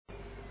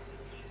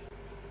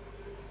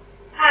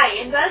Hi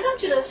and welcome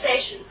to the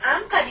session.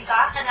 I'm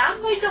Kanika and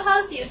I'm going to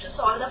help you to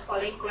solve the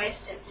following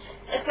question.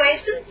 The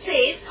question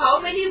says how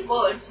many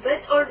words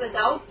with or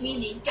without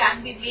meaning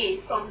can be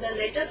made from the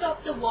letters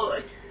of the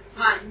word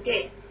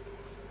Monday.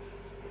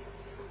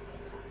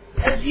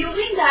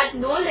 Assuming that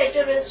no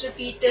letter is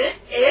repeated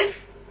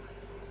if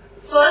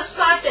first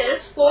part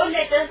is 4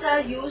 letters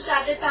are used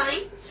at a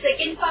time,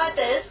 second part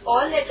is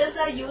all letters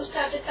are used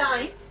at a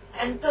time,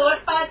 and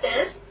third part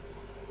is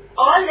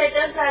all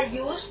letters are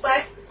used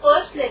but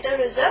first letter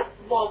is a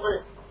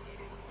vowel.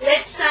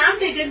 Let's now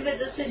begin with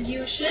the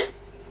solution.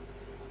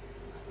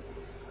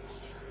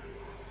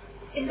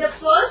 In the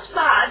first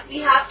part, we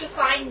have to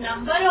find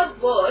number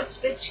of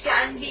words which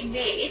can be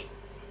made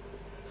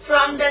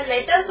from the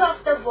letters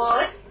of the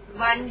word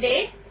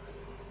Monday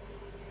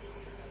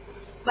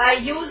by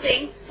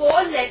using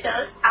 4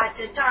 letters at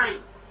a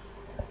time.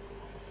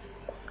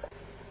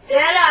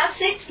 There are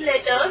 6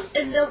 letters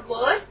in the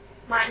word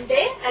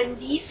Monday and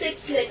these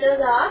 6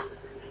 letters are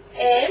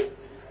M,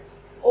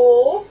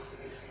 O,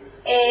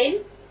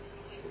 N,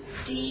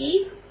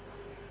 D,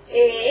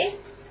 A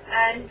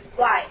and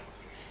Y.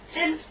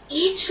 Since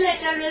each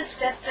letter is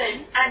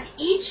different and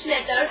each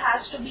letter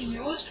has to be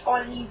used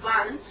only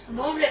once,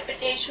 no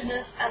repetition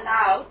is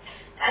allowed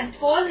and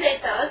 4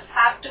 letters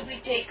have to be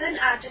taken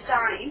at a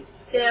time.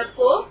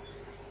 Therefore,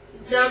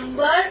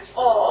 number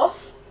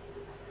of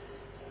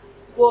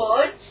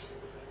words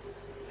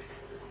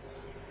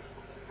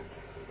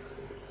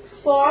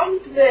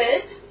formed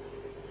with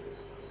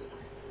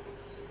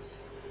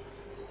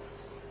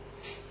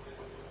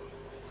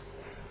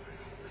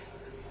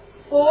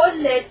four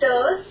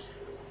letters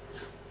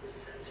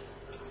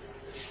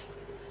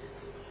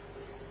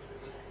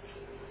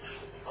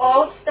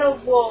of the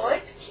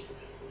word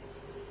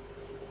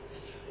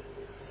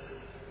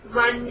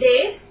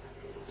Monday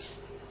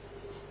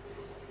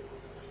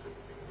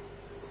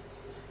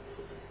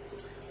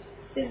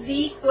is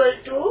equal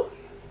to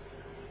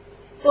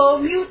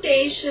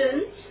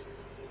permutations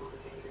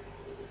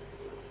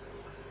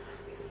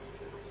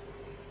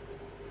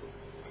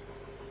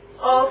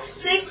of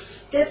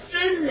 6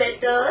 different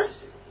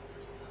letters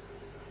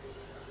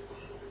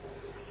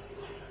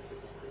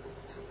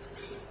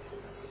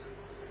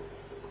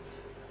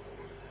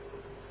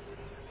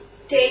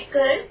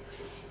taken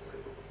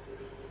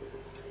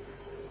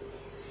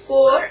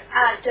 4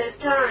 at a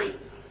time.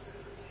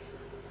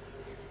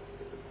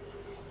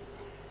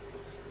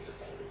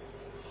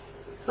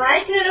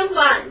 By theorem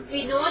 1,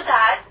 we know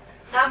that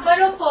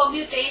number of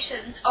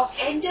permutations of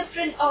n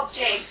different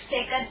objects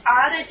taken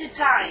r at a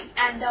time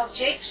and the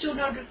objects do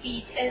not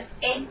repeat is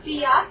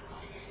NPR.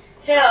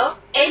 Here,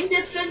 n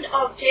different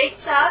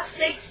objects are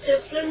 6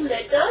 different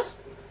letters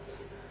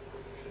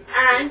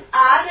and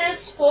r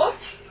is 4.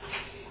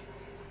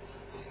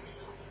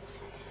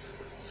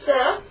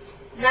 So,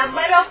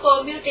 number of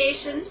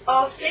permutations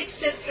of 6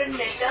 different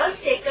letters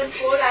taken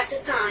 4 at a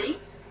time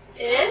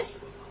is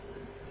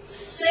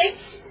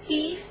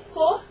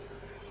 6p4.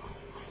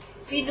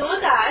 We know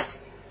that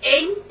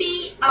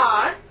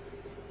NPR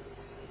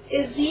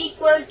is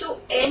equal to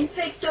n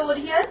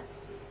factorial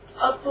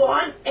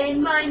upon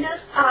n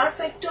minus r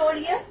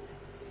factorial.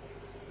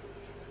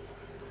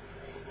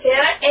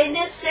 Here n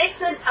is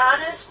 6 and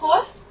r is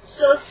 4.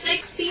 So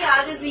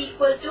 6PR is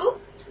equal to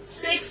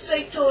 6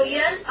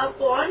 factorial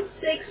upon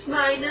 6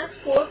 minus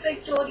 4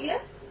 factorial.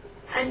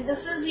 And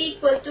this is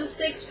equal to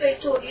 6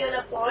 factorial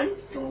upon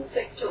 2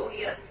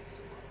 factorial.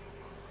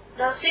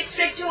 Now 6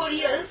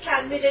 factorial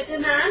can be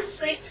written as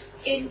 6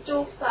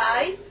 into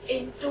 5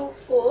 into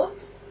 4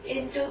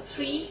 into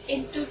 3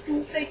 into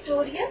 2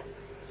 factorial.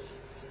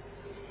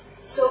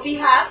 So we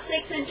have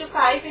 6 into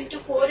 5 into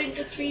 4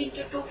 into 3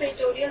 into 2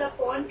 factorial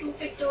upon 2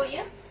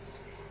 factorial.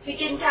 We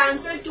can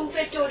cancel 2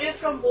 factorial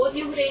from both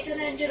numerator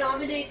and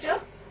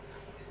denominator.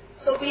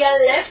 So we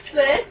are left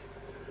with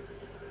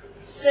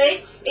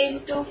 6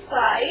 into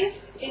 5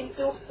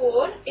 into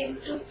 4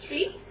 into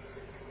 3.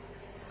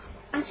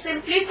 And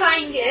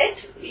simplifying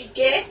it, we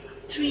get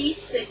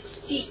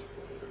 360.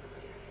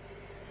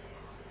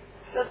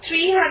 So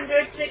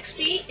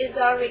 360 is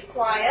our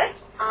required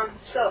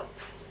answer.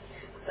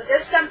 So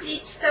this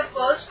completes the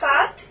first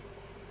part.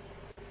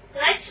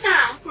 Let's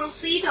now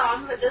proceed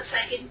on with the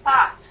second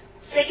part.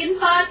 Second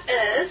part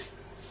is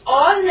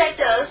all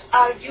letters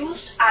are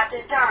used at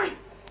a time.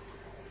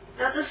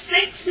 Now the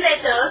 6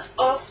 letters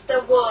of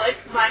the word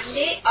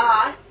Monday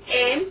are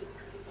M,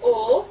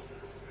 O,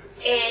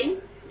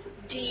 N,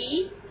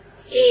 D,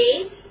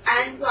 A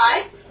and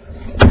Y.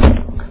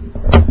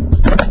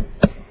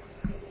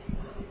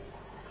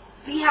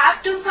 We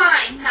have to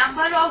find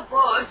number of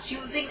words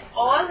using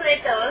all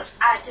letters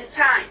at a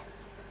time.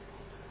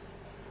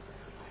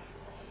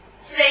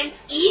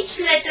 Since each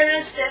letter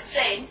is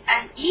different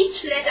and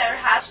each letter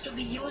has to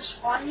be used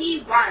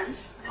only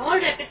once, no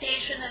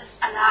repetition is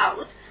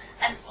allowed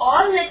and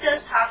all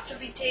letters have to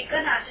be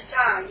taken at a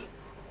time.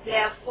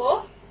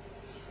 Therefore,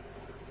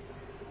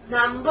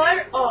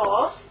 number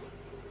of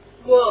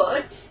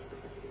words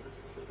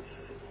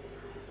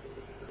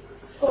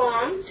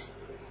formed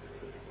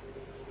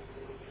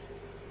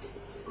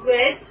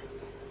with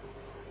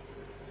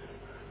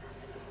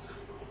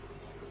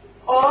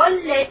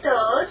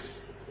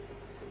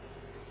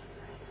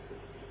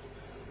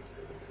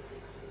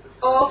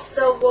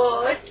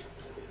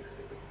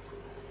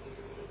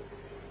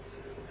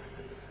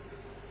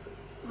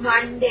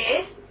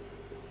Monday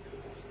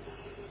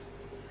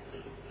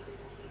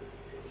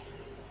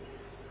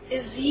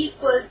is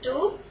equal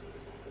to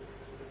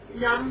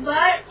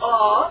number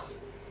of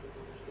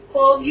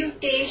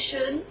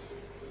permutations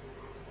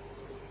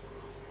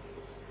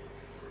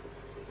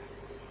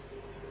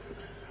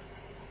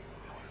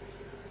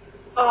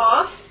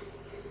of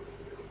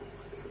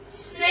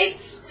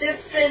 6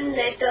 different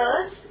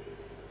letters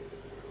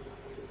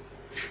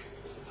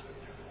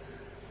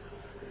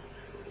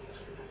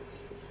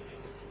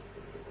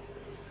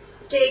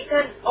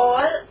taken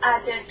all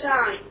at a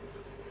time.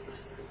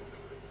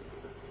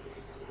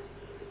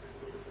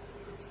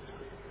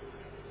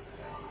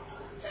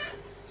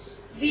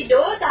 We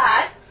know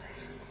that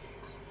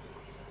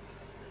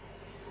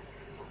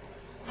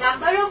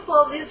number of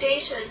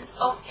permutations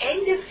of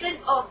n different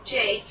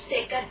objects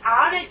taken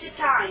r at a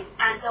time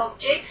and the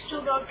objects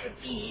do not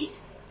repeat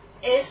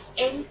is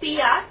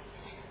NPR.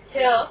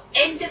 Here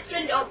n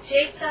different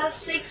objects are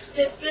 6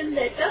 different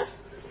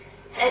letters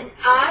and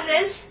r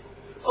is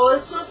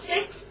also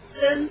 6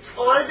 since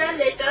all the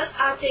letters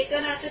are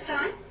taken at a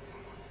time.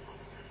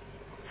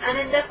 And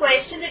in the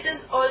question it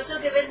is also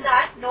given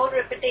that no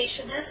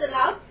repetition is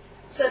allowed.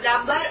 So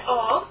number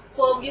of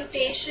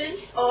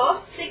permutations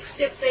of 6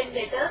 different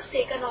letters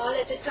taken all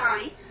at a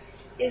time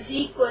is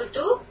equal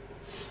to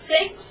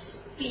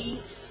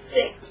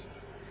 6p6.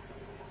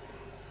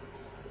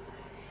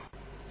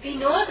 We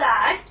know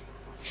that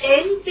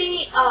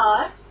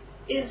NPR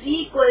is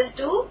equal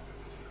to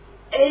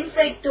n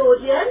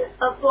factorial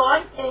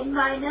upon n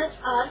minus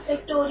r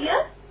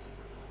factorial.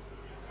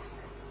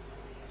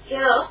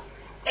 Here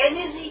n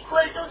is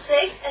equal to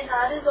 6 and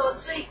r is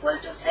also equal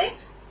to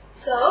 6.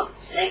 So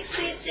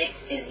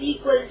 6p6 is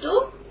equal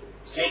to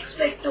 6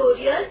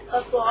 factorial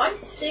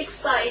upon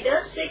 6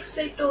 minus 6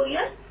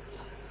 factorial,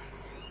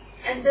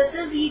 and this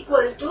is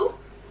equal to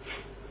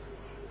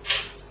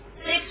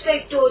 6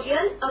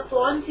 factorial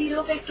upon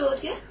 0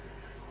 factorial.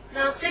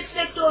 Now 6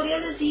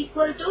 factorial is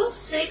equal to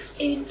 6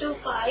 into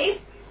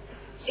 5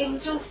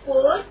 into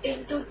 4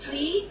 into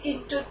 3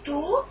 into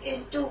 2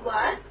 into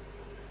 1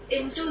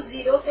 into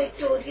 0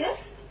 factorial.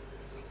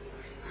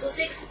 So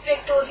 6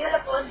 factorial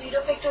upon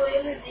 0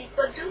 factorial is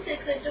equal to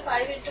 6 into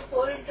 5 into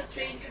 4 into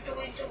 3 into 2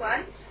 into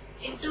 1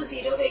 into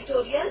 0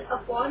 factorial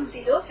upon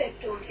 0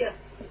 factorial.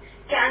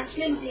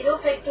 Cancelling 0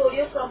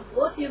 factorial from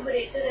both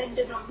numerator and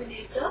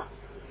denominator,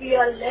 we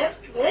are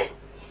left with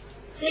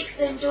 6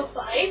 into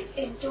 5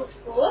 into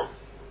 4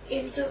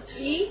 into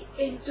 3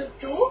 into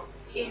 2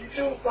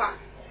 into 1.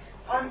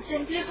 On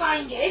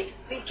simplifying it,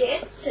 we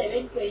get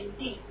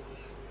 720.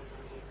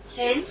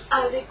 Hence,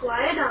 our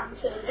required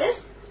answer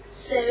is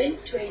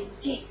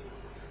 720.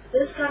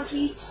 This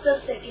completes the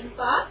second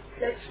part.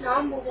 Let's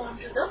now move on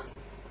to the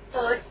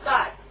third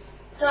part.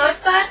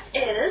 Third part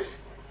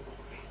is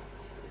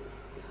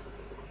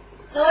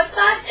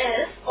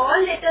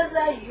all letters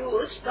are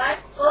used but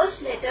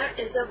first letter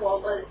is a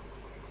vowel.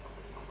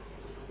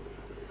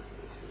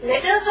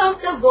 Letters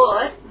of the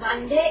word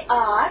Monday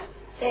are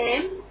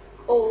M,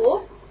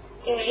 O,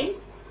 N,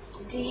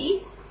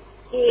 D,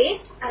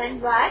 A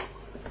and Y.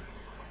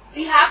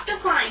 We have to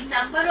find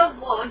number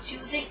of words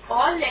using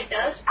all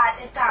letters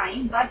at a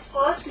time but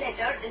first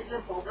letter is a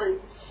vowel.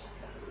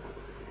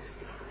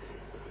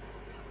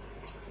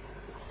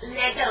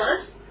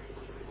 Letters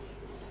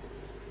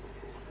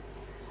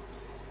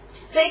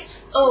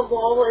fix a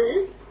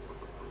vowel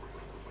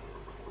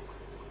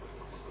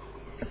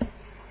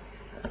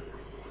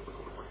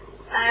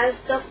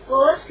as the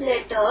first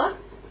letter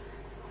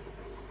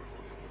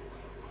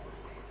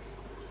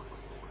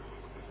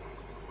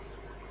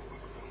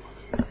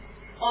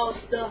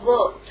of the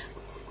word.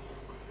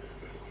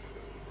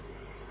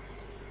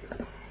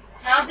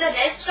 Now the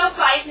rest of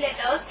 5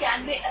 letters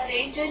can be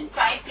arranged in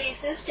 5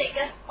 places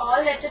taken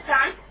all at a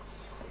time.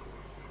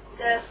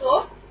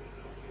 Therefore,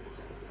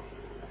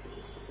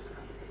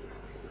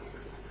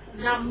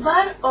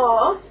 number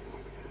of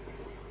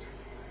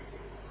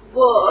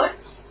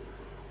words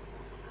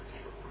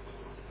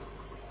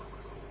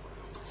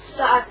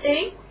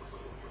starting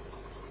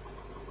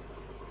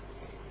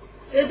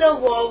with a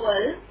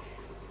vowel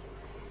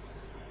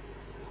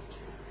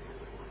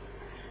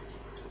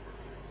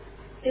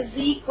is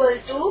equal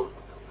to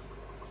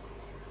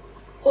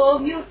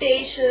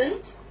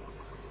permutations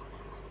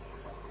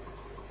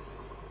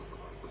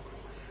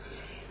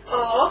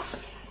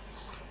of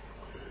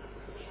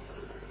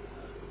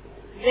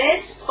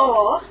rest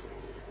of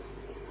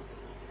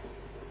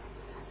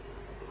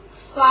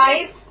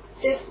 5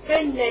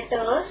 different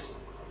letters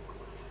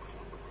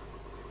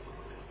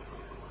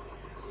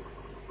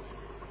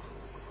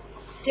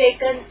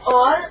taken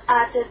all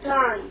at a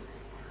time.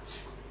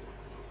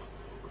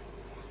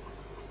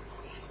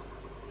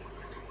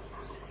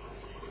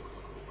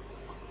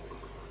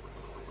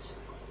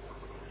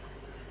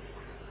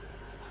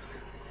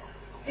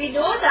 We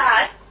know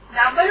that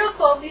number of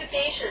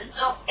permutations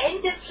of n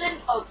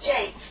different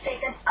objects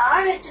taken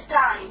r at a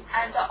time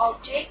and the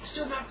objects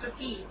do not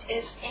repeat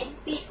is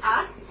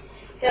NPR.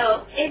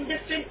 Here n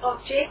different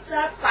objects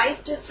are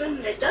 5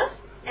 different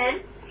letters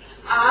and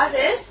r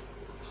is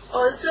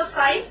also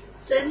 5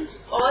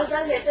 since all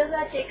the letters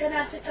are taken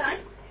at a time,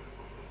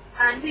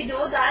 and we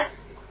know that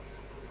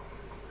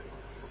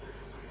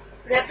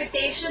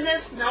repetition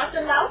is not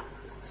allowed.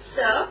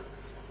 So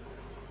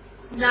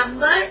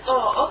number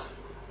of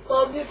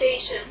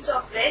permutations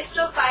of rest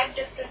of 5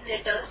 different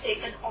letters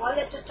taken all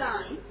at a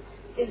time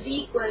is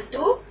equal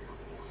to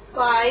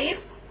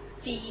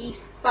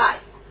 5p5.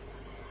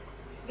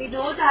 We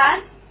know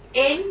that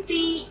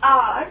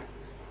npr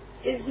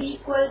is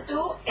equal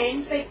to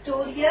n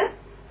factorial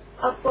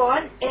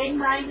upon n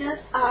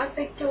minus r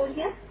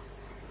factorial.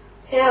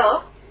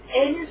 Here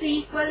n is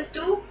equal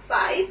to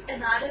 5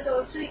 and r is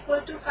also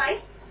equal to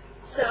 5.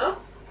 So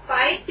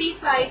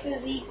 5p5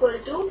 is equal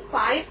to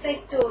 5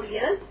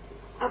 factorial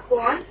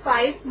upon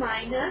 5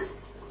 minus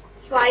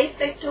 5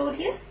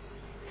 factorial,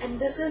 and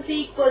this is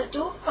equal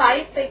to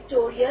 5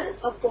 factorial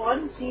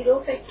upon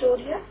 0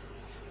 factorial.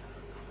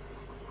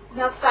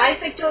 Now 5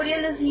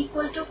 factorial is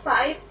equal to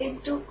 5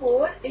 into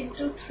 4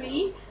 into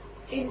 3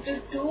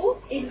 into 2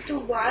 into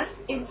 1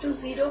 into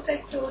 0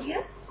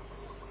 factorial.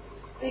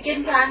 We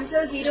can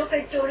cancel 0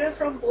 factorial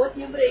from both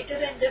numerator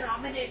and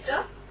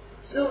denominator.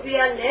 So we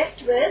are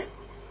left with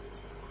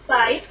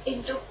 5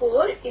 into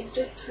 4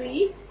 into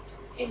 3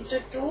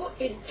 into 2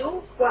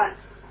 into 1.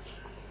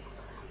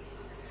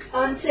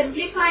 On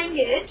simplifying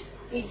it,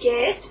 we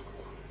get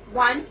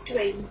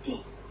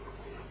 120.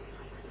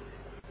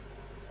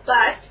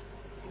 But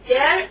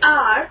there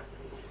are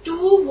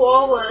 2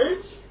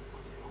 vowels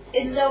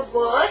in the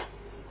word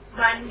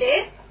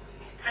Monday,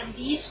 and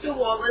these 2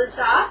 vowels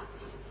are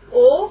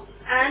O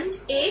and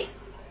A.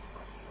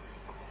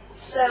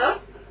 So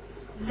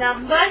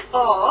number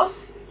of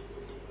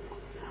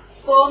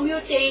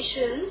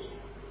permutations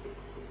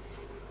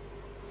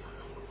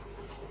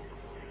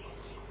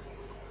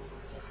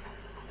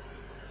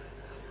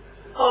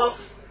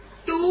of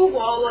 2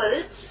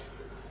 vowels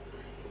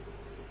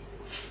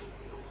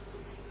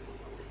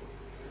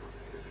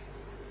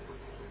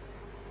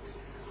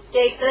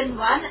taken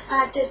one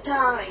at a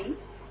time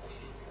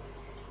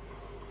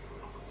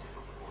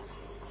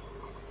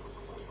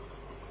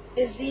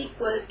is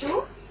equal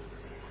to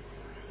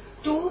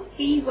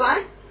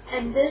 2p1,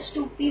 and this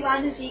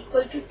 2p1 is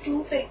equal to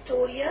 2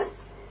 factorial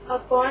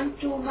upon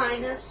 2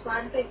 minus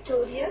 1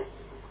 factorial.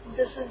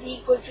 This is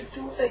equal to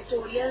 2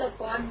 factorial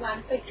upon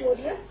 1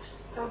 factorial.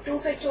 Now 2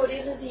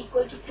 factorial is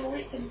equal to 2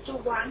 into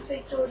 1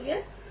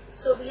 factorial.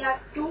 So we have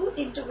 2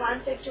 into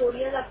 1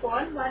 factorial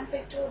upon 1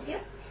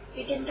 factorial.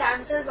 We can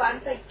cancel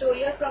 1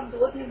 factorial from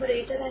both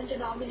numerator and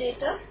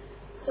denominator.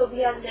 So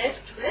we are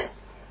left with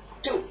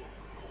 2.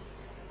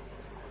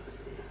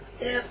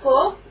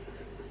 Therefore,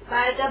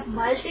 by the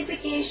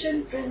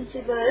multiplication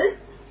principle,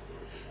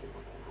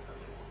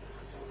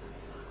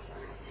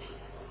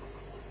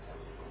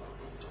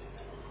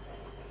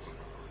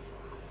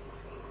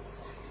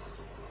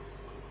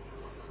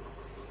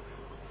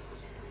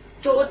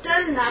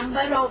 total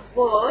number of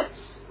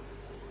words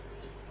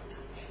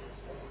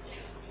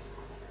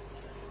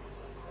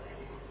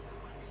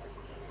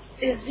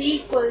is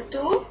equal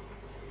to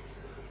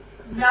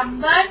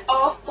number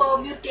of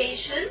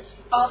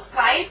permutations of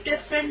 5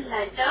 different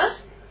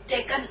letters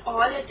taken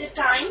all at a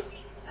time,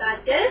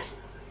 that is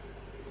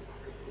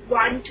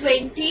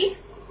 120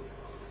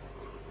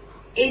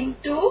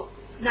 into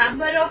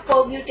number of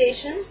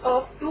permutations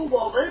of 2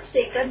 vowels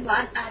taken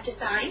one at a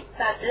time,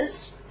 that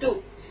is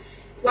 2.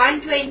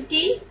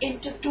 120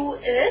 into 2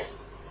 is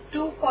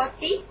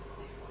 240,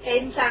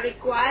 hence our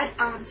required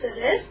answer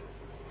is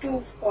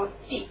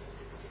 240.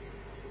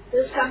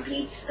 This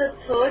completes the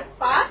third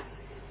part.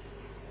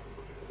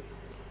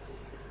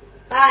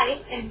 Bye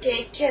and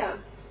take care.